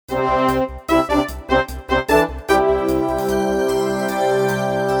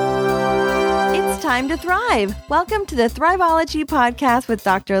time to thrive. Welcome to the Thriveology Podcast with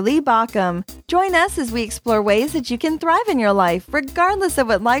Dr. Lee Baucom. Join us as we explore ways that you can thrive in your life, regardless of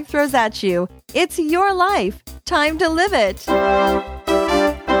what life throws at you. It's your life. Time to live it.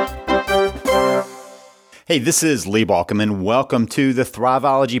 Hey, this is Lee Baucom, and welcome to the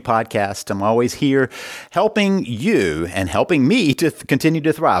Thriveology Podcast. I'm always here helping you and helping me to continue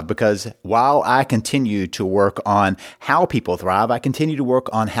to thrive, because while I continue to work on how people thrive, I continue to work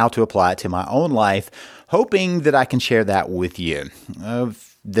on how to apply it to my own life, hoping that I can share that with you.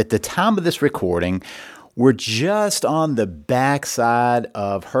 At the time of this recording, we're just on the backside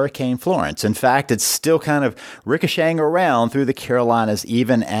of Hurricane Florence. In fact, it's still kind of ricocheting around through the Carolinas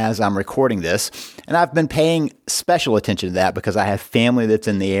even as I'm recording this. And I've been paying special attention to that because I have family that's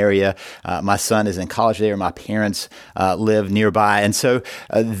in the area. My son is in college there. My parents live nearby. And so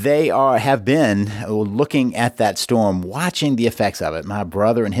they have been looking at that storm, watching the effects of it. My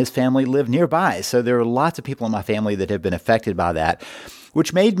brother and his family live nearby. So there are lots of people in my family that have been affected by that,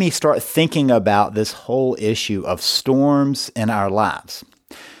 which made me start thinking about this whole issue of storms in our lives.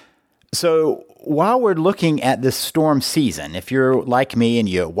 So while we're looking at this storm season, if you're like me and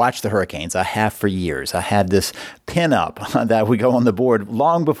you watch the hurricanes, I have for years. I had this pin up that would go on the board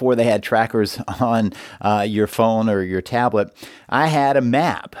long before they had trackers on your phone or your tablet. I had a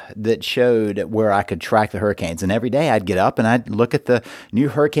map that showed where I could track the hurricanes. And every day I'd get up and I'd look at the new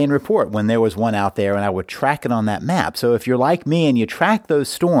hurricane report when there was one out there, and I would track it on that map. So if you're like me and you track those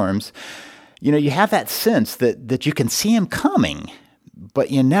storms, you have that sense that you can see them coming,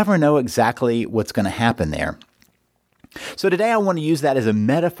 but you never know exactly what's going to happen there. So today I want to use that as a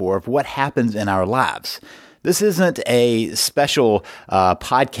metaphor of what happens in our lives. This isn't a special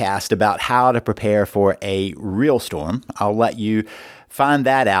podcast about how to prepare for a real storm. I'll let you find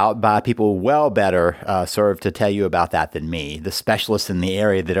that out by people well better served to tell you about that than me, the specialists in the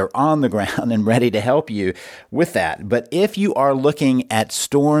area that are on the ground and ready to help you with that. But if you are looking at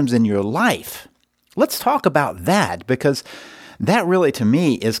storms in your life, let's talk about that, because that really, to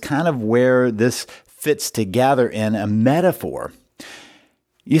me, is kind of where this fits together in a metaphor.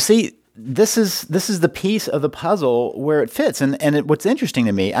 You see, this is the piece of the puzzle where it fits. And what's interesting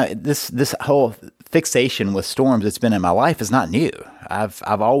to me, this whole fixation with storms that's been in my life is not new. I've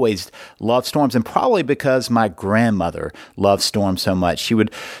always loved storms, and probably because my grandmother loved storms so much. She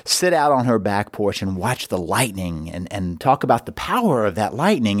would sit out on her back porch and watch the lightning and talk about the power of that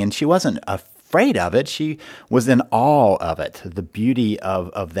lightning, and she wasn't afraid of it. She was in awe of it, the beauty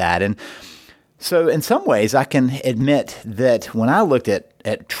of that. And so in some ways, I can admit that when I looked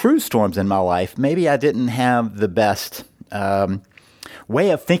at true storms in my life, maybe I didn't have the best way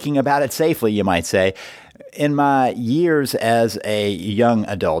of thinking about it safely, you might say. In my years as a young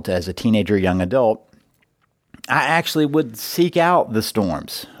adult, as a teenager, young adult, I actually would seek out the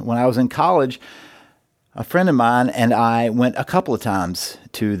storms. When I was in college, a friend of mine and I went a couple of times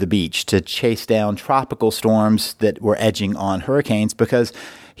to the beach to chase down tropical storms that were edging on hurricanes, because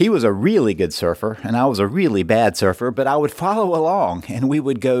he was a really good surfer and I was a really bad surfer, but I would follow along and we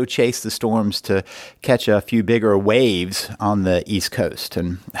would go chase the storms to catch a few bigger waves on the East Coast.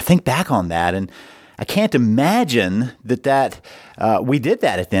 And I think back on that, and I can't imagine that we did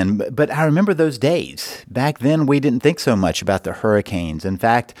that then, but I remember those days. Back then, we didn't think so much about the hurricanes. In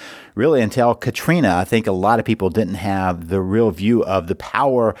fact, really until Katrina, I think a lot of people didn't have the real view of the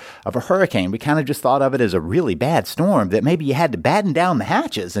power of a hurricane. We kind of just thought of it as a really bad storm that maybe you had to batten down the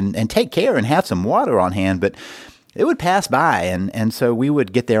hatches and take care and have some water on hand, but it would pass by, and so we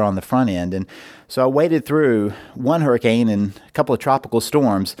would get there on the front end. And so I waded through one hurricane and a couple of tropical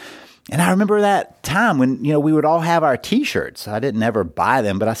storms. And I remember that time when, we would all have our T-shirts. I didn't ever buy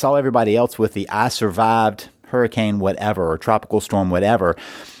them, but I saw everybody else with the "I survived hurricane whatever" or tropical storm whatever.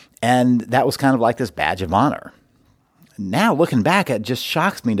 And that was kind of like this badge of honor. Now, looking back, it just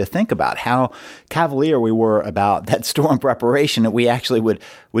shocks me to think about how cavalier we were about that storm preparation, that we actually would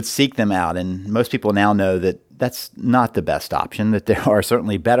seek them out. And most people now know that that's not the best option, that there are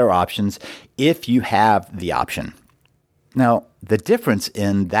certainly better options if you have the option. Now, the difference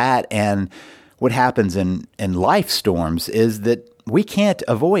in that and what happens in life storms is that we can't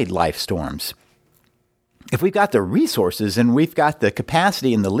avoid life storms. If we've got the resources and we've got the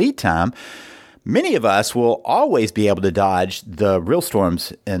capacity and the lead time, many of us will always be able to dodge the real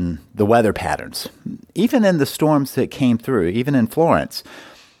storms and the weather patterns. Even in the storms that came through, even in Florence,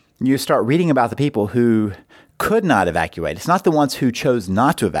 you start reading about the people who could not evacuate. It's not the ones who chose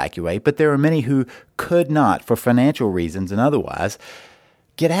not to evacuate, but there are many who could not, for financial reasons and otherwise,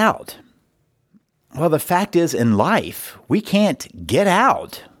 get out. Well, the fact is, in life, we can't get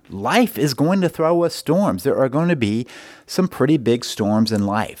out. Life is going to throw us storms. There are going to be some pretty big storms in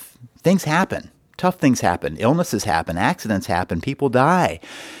life. Things happen. Tough things happen. Illnesses happen. Accidents happen. People die.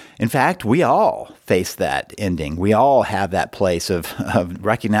 In fact, we all face that ending. We all have that place of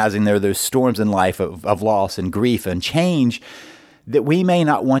recognizing there are those storms in life of loss and grief and change that we may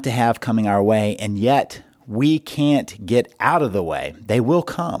not want to have coming our way, and yet we can't get out of the way. They will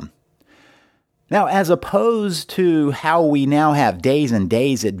come. Now, as opposed to how we now have days and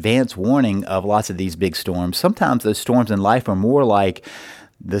days advance warning of lots of these big storms, sometimes those storms in life are more like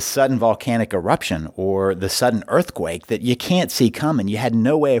the sudden volcanic eruption or the sudden earthquake that you can't see coming. You had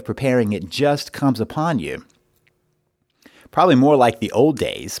no way of preparing. It just comes upon you. Probably more like the old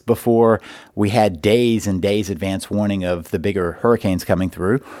days before we had days and days advance warning of the bigger hurricanes coming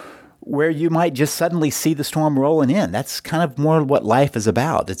through, where you might just suddenly see the storm rolling in. That's kind of more what life is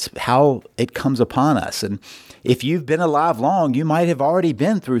about. It's how it comes upon us. And if you've been alive long, you might have already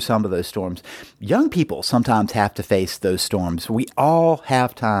been through some of those storms. Young people sometimes have to face those storms. We all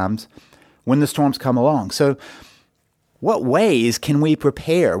have times when the storms come along. So what ways can we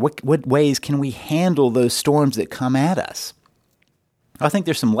prepare? What ways can we handle those storms that come at us? I think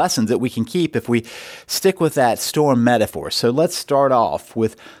there's some lessons that we can keep if we stick with that storm metaphor. So let's start off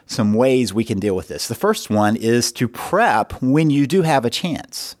with some ways we can deal with this. The first one is to prep when you do have a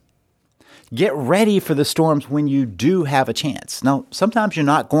chance. Get ready for the storms when you do have a chance. Now, sometimes you're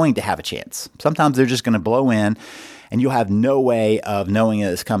not going to have a chance. Sometimes they're just going to blow in and you'll have no way of knowing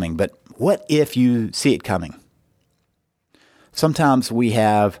it's coming. But what if you see it coming? Sometimes we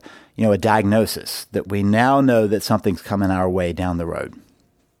have, a diagnosis that we now know that something's coming our way down the road.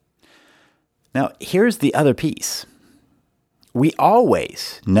 Now, here's the other piece. We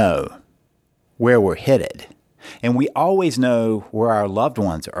always know where we're headed, and we always know where our loved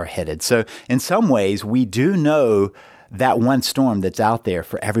ones are headed. So in some ways, we do know that one storm that's out there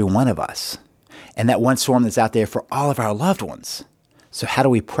for every one of us, and that one storm that's out there for all of our loved ones. So how do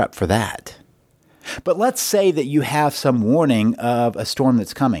we prep for that? But let's say that you have some warning of a storm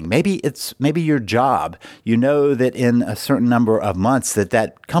that's coming. Maybe your job. You know that in a certain number of months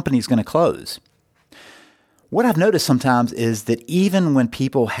that company is going to close. What I've noticed sometimes is that even when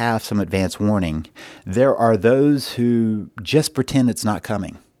people have some advance warning, there are those who just pretend it's not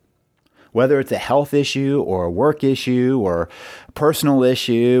coming. Whether it's a health issue or a work issue or a personal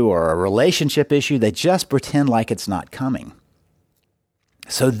issue or a relationship issue, they just pretend like it's not coming.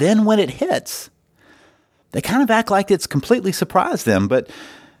 So then when it hits, they kind of act like it's completely surprised them, but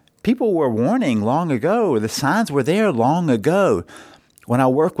people were warning long ago. The signs were there long ago. When I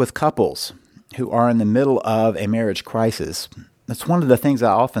work with couples who are in the middle of a marriage crisis, that's one of the things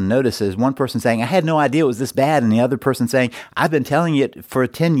I often notice is one person saying, I had no idea it was this bad, and the other person saying, I've been telling you for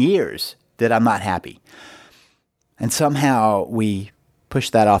 10 years that I'm not happy. And somehow we push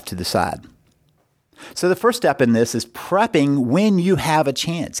that off to the side. So the first step in this is prepping when you have a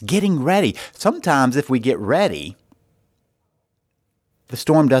chance, getting ready. Sometimes if we get ready, the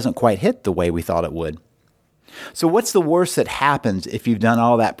storm doesn't quite hit the way we thought it would. So what's the worst that happens if you've done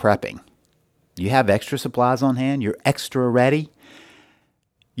all that prepping? You have extra supplies on hand. You're extra ready.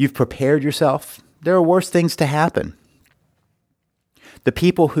 You've prepared yourself. There are worse things to happen. The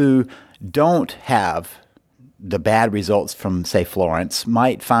people who don't have the bad results from, say, Florence,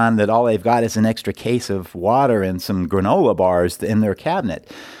 might find that all they've got is an extra case of water and some granola bars in their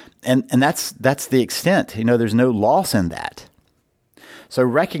cabinet. And that's the extent. There's no loss in that. So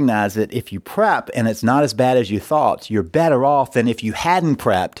recognize that if you prep and it's not as bad as you thought, you're better off than if you hadn't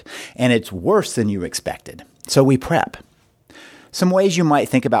prepped and it's worse than you expected. So we prep. Some ways you might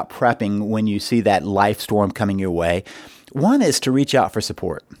think about prepping when you see that life storm coming your way. One is to reach out for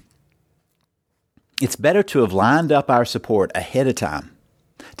support. It's better to have lined up our support ahead of time,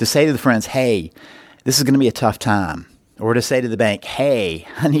 to say to the friends, hey, this is going to be a tough time. Or to say to the bank, hey,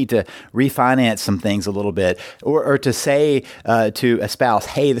 I need to refinance some things a little bit. Or to say to a spouse,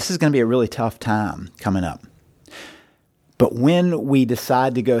 hey, this is going to be a really tough time coming up. But when we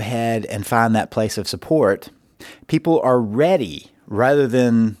decide to go ahead and find that place of support, people are ready rather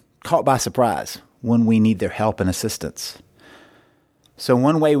than caught by surprise when we need their help and assistance. So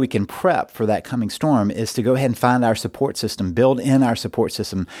one way we can prep for that coming storm is to go ahead and find our support system, build in our support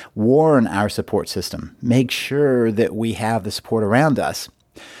system, warn our support system, make sure that we have the support around us,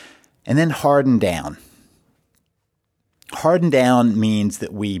 and then harden down. Harden down means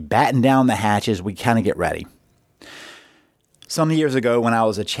that we batten down the hatches, we kind of get ready. Some years ago when I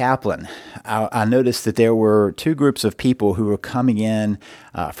was a chaplain, I noticed that there were two groups of people who were coming in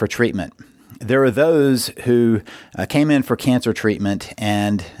for treatment. There are those who came in for cancer treatment,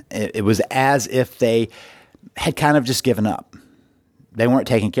 and it was as if they had kind of just given up. They weren't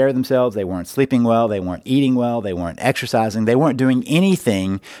taking care of themselves. They weren't sleeping well. They weren't eating well. They weren't exercising. They weren't doing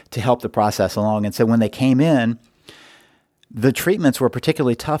anything to help the process along. And so when they came in, the treatments were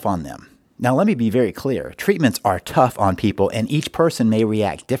particularly tough on them. Now, let me be very clear. Treatments are tough on people, and each person may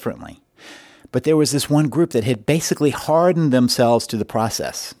react differently. But there was this one group that had basically hardened themselves to the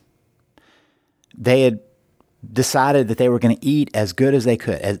process. They had decided that they were going to eat as good as they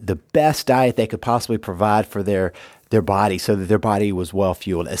could, as the best diet they could possibly provide for their body, so that their body was well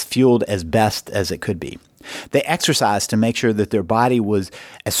fueled as best as it could be. They exercised to make sure that their body was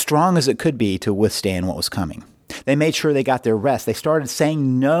as strong as it could be to withstand what was coming. They made sure they got their rest. They started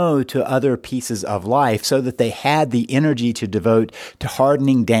saying no to other pieces of life so that they had the energy to devote to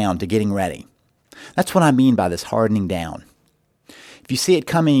hardening down, to getting ready. That's what I mean by this hardening down. If you see it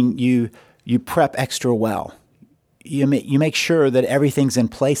coming, you prep extra well. You make sure that everything's in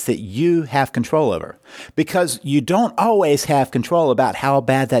place that you have control over, because you don't always have control about how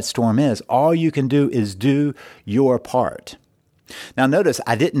bad that storm is. All you can do is do your part. Now, notice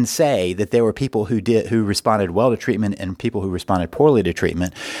I didn't say that there were people who responded well to treatment and people who responded poorly to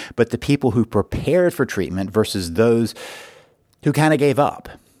treatment, but the people who prepared for treatment versus those who kind of gave up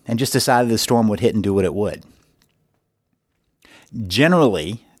and just decided the storm would hit and do what it would.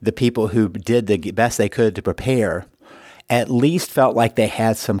 Generally, the people who did the best they could to prepare at least felt like they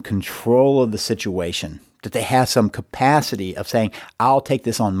had some control of the situation, that they had some capacity of saying, I'll take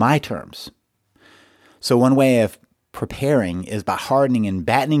this on my terms. So one way of preparing is by hardening and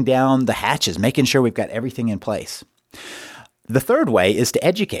battening down the hatches, making sure we've got everything in place. The third way is to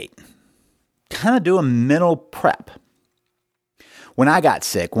educate, kind of do a mental prep. When I got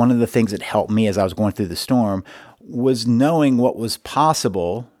sick, one of the things that helped me as I was going through the storm was knowing what was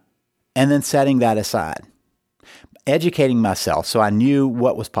possible and then setting that aside. Educating myself so I knew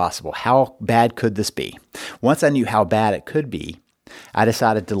what was possible. How bad could this be? Once I knew how bad it could be, I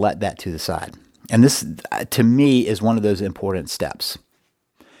decided to let that to the side. And this, to me, is one of those important steps.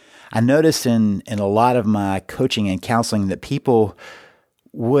 I noticed in a lot of my coaching and counseling that people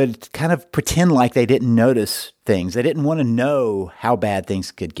would kind of pretend like they didn't notice things. They didn't want to know how bad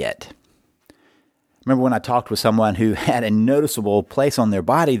things could get. Remember when I talked with someone who had a noticeable place on their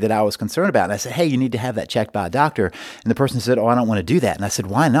body that I was concerned about, and I said, hey, you need to have that checked by a doctor. And the person said, oh, I don't want to do that. And I said,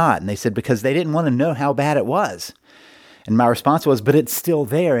 why not? And they said, because they didn't want to know how bad it was. And my response was, but it's still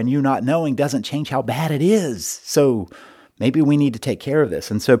there, and you not knowing doesn't change how bad it is. So maybe we need to take care of this.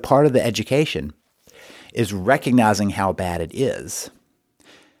 And so part of the education is recognizing how bad it is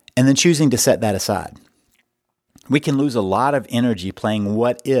and then choosing to set that aside. We can lose a lot of energy playing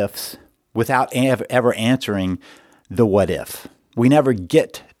what ifs without ever answering the what if. We never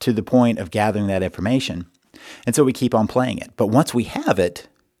get to the point of gathering that information. And so we keep on playing it. But once we have it,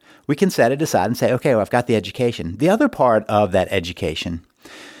 we can set it aside and say, okay, well, I've got the education. The other part of that education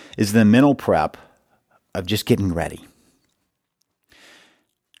is the mental prep of just getting ready.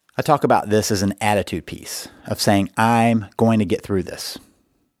 I talk about this as an attitude piece of saying, I'm going to get through this.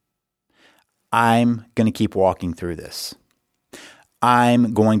 I'm going to keep walking through this.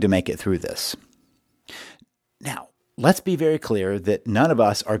 I'm going to make it through this. Now, let's be very clear that none of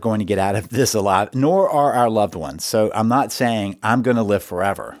us are going to get out of this alive, nor are our loved ones. So I'm not saying I'm going to live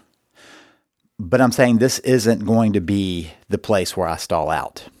forever, but I'm saying this isn't going to be the place where I stall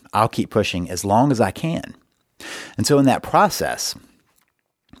out. I'll keep pushing as long as I can. And so in that process,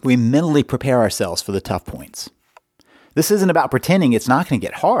 we mentally prepare ourselves for the tough points. This isn't about pretending it's not going to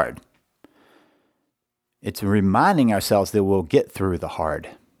get hard. It's reminding ourselves that we'll get through the hard,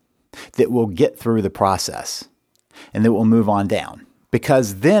 that we'll get through the process, and that we'll move on down.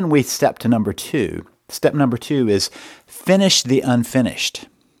 Because then we step to number two. Step number two is finish the unfinished.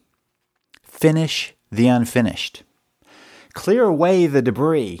 Finish the unfinished. Clear away the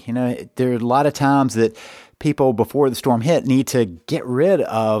debris. There are a lot of times that people before the storm hit need to get rid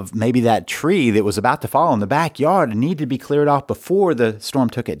of maybe that tree that was about to fall in the backyard and need to be cleared off before the storm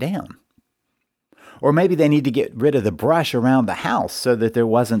took it down. Or maybe they need to get rid of the brush around the house so that there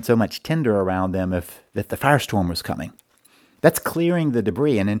wasn't so much tinder around them if the firestorm was coming. That's clearing the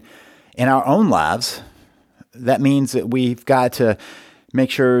debris. And in our own lives, that means that we've got to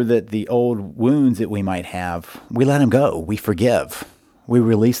make sure that the old wounds that we might have, we let them go. We forgive. We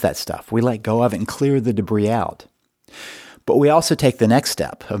release that stuff. We let go of it and clear the debris out. But we also take the next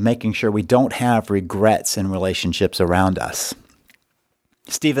step of making sure we don't have regrets in relationships around us.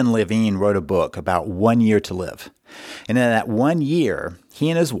 Stephen Levine wrote a book about 1 year to live. And in that 1 year, he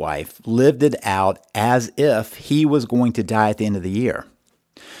and his wife lived it out as if he was going to die at the end of the year.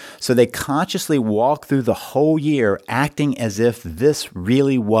 So they consciously walked through the whole year acting as if this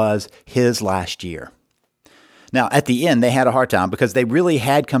really was his last year. Now, at the end, they had a hard time because they really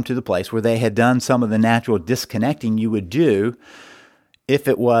had come to the place where they had done some of the natural disconnecting you would do if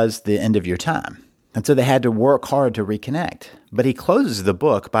it was the end of your time. And so they had to work hard to reconnect. But he closes the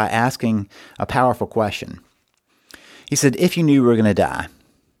book by asking a powerful question. He said, if you knew you were going to die,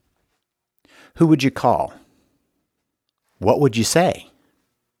 who would you call? What would you say?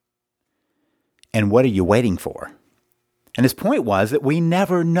 And what are you waiting for? And his point was that we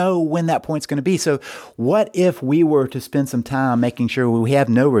never know when that point's going to be. So what if we were to spend some time making sure we have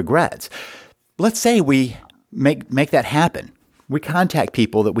no regrets? Let's say we make that happen. We contact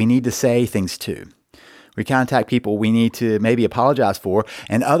people that we need to say things to. We contact people we need to maybe apologize for,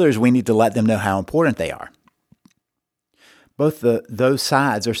 and others we need to let them know how important they are. Both those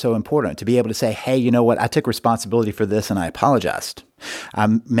sides are so important to be able to say, hey, you know what? I took responsibility for this and I apologized. I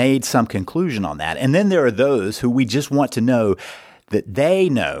made some conclusion on that. And then there are those who we just want to know that they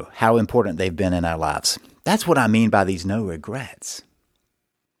know how important they've been in our lives. That's what I mean by these no regrets.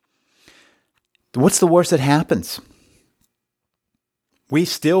 What's the worst that happens? We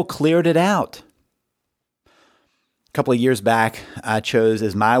still cleared it out. A couple of years back, I chose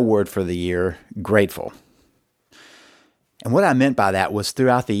as my word for the year, grateful. And what I meant by that was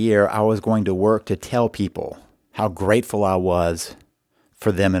throughout the year, I was going to work to tell people how grateful I was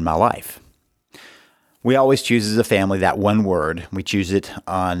for them in my life. We always choose as a family that one word. We choose it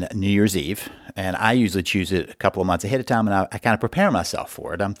on New Year's Eve, and I usually choose it a couple of months ahead of time, and I kind of prepare myself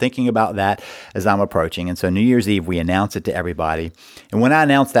for it. I'm thinking about that as I'm approaching, and so New Year's Eve, we announce it to everybody. And when I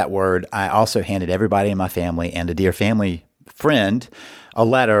announced that word, I also handed everybody in my family and a dear family friend a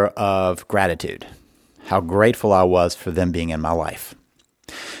letter of gratitude. How grateful I was for them being in my life.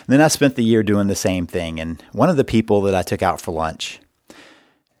 And then I spent the year doing the same thing. And one of the people that I took out for lunch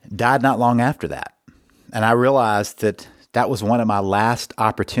died not long after that. And I realized that that was one of my last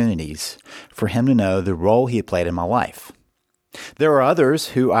opportunities for him to know the role he had played in my life. There are others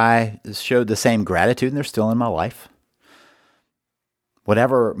who I showed the same gratitude, and they're still in my life.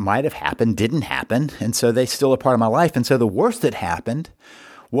 Whatever might have happened didn't happen, and so they still are part of my life. And so the worst that happened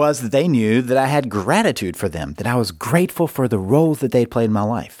was that they knew that I had gratitude for them, that I was grateful for the role that they'd played in my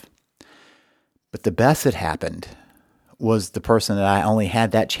life. But the best that happened was the person that I only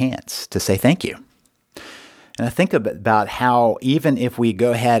had that chance to say thank you. And I think about how even if we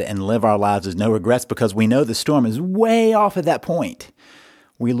go ahead and live our lives as no regrets because we know the storm is way off at that point,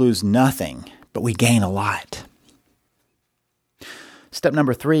 we lose nothing, but we gain a lot. Step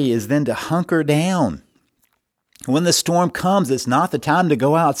number 3 is then to hunker down. When the storm comes, it's not the time to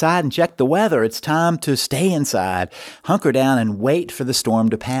go outside and check the weather. It's time to stay inside, hunker down, and wait for the storm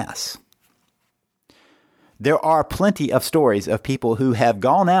to pass. There are plenty of stories of people who have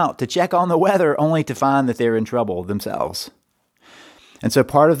gone out to check on the weather only to find that they're in trouble themselves. And so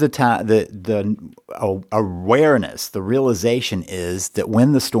part of the time, the awareness, the realization is that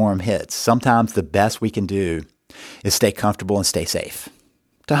when the storm hits, sometimes the best we can do is stay comfortable and stay safe.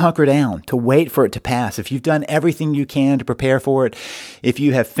 To hunker down, to wait for it to pass. If you've done everything you can to prepare for it, if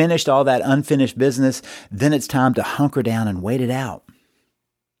you have finished all that unfinished business, then it's time to hunker down and wait it out.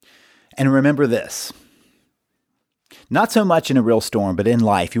 And remember this, not so much in a real storm, but in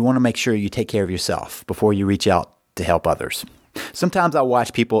life, you want to make sure you take care of yourself before you reach out to help others. Sometimes I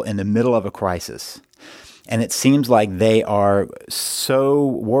watch people in the middle of a crisis, and it seems like they are so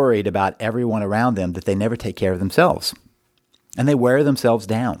worried about everyone around them that they never take care of themselves. And they wear themselves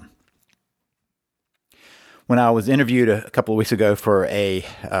down. When I was interviewed a couple of weeks ago for a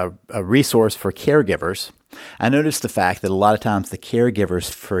resource for caregivers, I noticed the fact that a lot of times the caregivers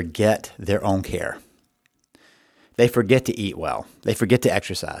forget their own care. They forget to eat well. They forget to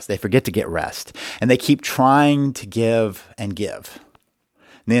exercise. They forget to get rest. And they keep trying to give and give.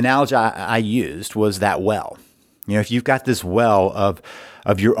 And the analogy I used was that well. You know, if you've got this well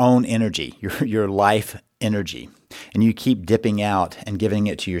of your own energy, your life energy, and you keep dipping out and giving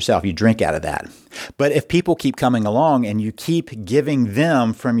it to yourself, you drink out of that. But if people keep coming along and you keep giving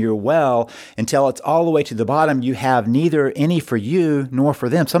them from your well until it's all the way to the bottom, you have neither any for you nor for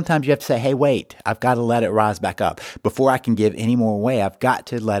them. Sometimes you have to say, hey, wait, I've got to let it rise back up. Before I can give any more away, I've got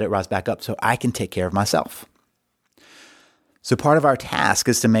to let it rise back up so I can take care of myself. So part of our task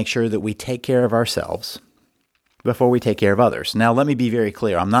is to make sure that we take care of ourselves before we take care of others. Now, let me be very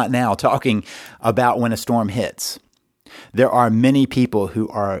clear. I'm not now talking about when a storm hits. There are many people who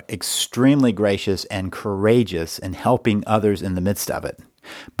are extremely gracious and courageous in helping others in the midst of it.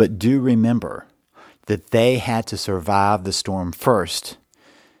 But do remember that they had to survive the storm first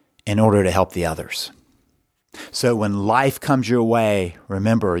in order to help the others. So when life comes your way,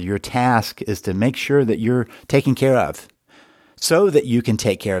 remember your task is to make sure that you're taken care of so that you can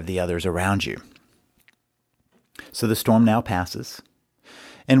take care of the others around you. So the storm now passes,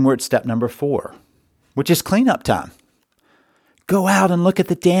 and we're at step number 4, which is cleanup time. Go out and look at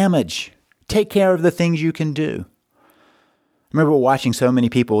the damage. Take care of the things you can do. I remember watching so many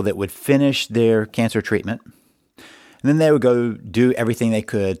people that would finish their cancer treatment, and then they would go do everything they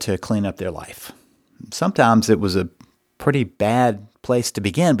could to clean up their life. Sometimes it was a pretty bad place to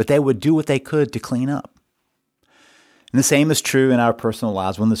begin, but they would do what they could to clean up. And the same is true in our personal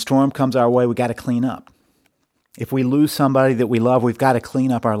lives. When the storm comes our way, we got to clean up. If we lose somebody that we love, we've got to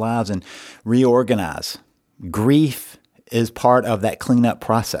clean up our lives and reorganize. Grief is part of that cleanup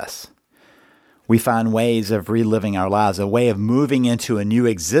process. We find ways of reliving our lives, a way of moving into a new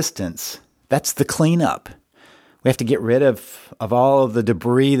existence. That's the cleanup. We have to get rid of all of the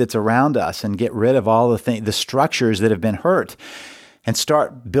debris that's around us and get rid of all the structures that have been hurt and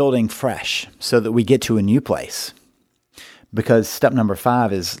start building fresh so that we get to a new place. Because step number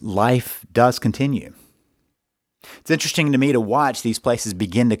 5 is life does continue. It's interesting to me to watch these places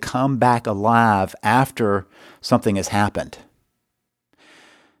begin to come back alive after something has happened.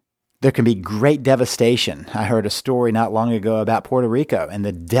 There can be great devastation. I heard a story not long ago about Puerto Rico and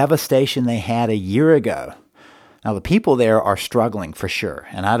the devastation they had a year ago. Now, the people there are struggling for sure,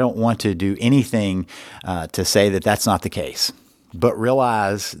 and I don't want to do anything to say that that's not the case. But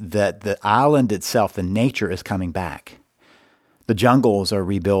realize that the island itself, the nature is coming back. The jungles are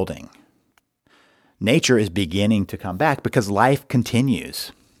rebuilding. Nature is beginning to come back because life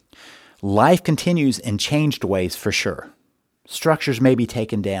continues. Life continues in changed ways for sure. Structures may be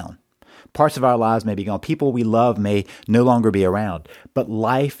taken down. Parts of our lives may be gone. People we love may no longer be around. But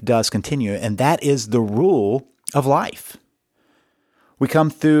life does continue, and that is the rule of life. We come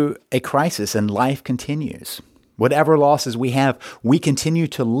through a crisis and life continues. Whatever losses we have, we continue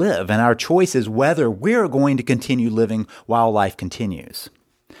to live, and our choice is whether we're going to continue living while life continues.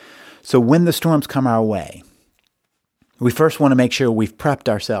 So when the storms come our way, we first want to make sure we've prepped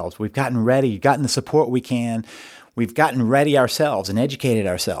ourselves. We've gotten ready, gotten the support we can. We've gotten ready ourselves and educated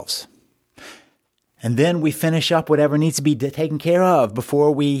ourselves. And then we finish up whatever needs to be taken care of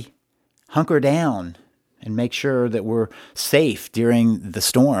before we hunker down and make sure that we're safe during the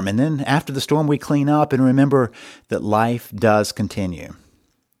storm. And then after the storm, we clean up and remember that life does continue.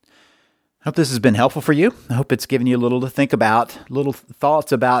 I hope this has been helpful for you. I hope it's given you a little to think about, little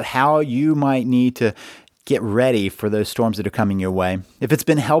thoughts about how you might need to get ready for those storms that are coming your way. If it's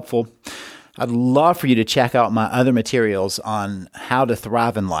been helpful, I'd love for you to check out my other materials on how to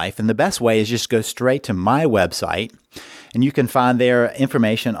thrive in life. And the best way is just go straight to my website, and you can find there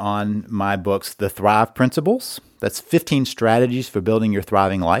information on my books, The Thrive Principles. That's 15 strategies for building your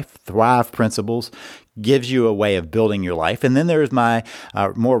thriving life. Thrive Principles gives you a way of building your life. And then there's my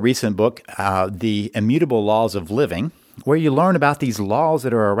more recent book, The Immutable Laws of Living, where you learn about these laws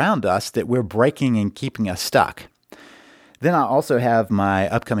that are around us that we're breaking and keeping us stuck. Then I also have my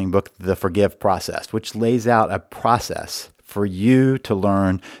upcoming book, The Forgive Process, which lays out a process for you to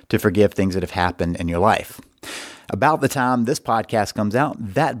learn to forgive things that have happened in your life. About the time this podcast comes out,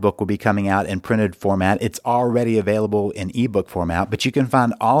 that book will be coming out in printed format. It's already available in ebook format, but you can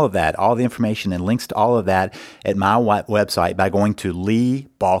find all of that, all the information and links to all of that at my website by going to Lee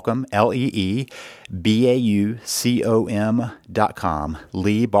Baucom, LeeBaucom.com,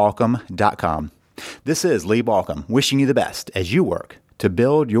 LeeBaucom.com. This is Lee Baucom, wishing you the best as you work to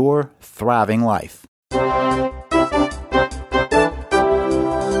build your thriving life.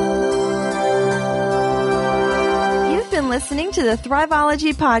 Listening to the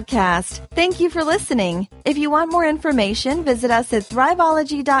Thriveology podcast. Thank you for listening. If you want more information, visit us at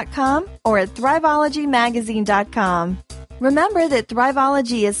Thriveology.com or at ThriveologyMagazine.com. Remember that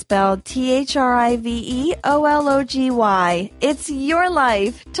Thriveology is spelled Thriveology. It's your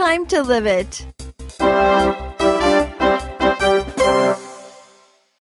life. Time to live it.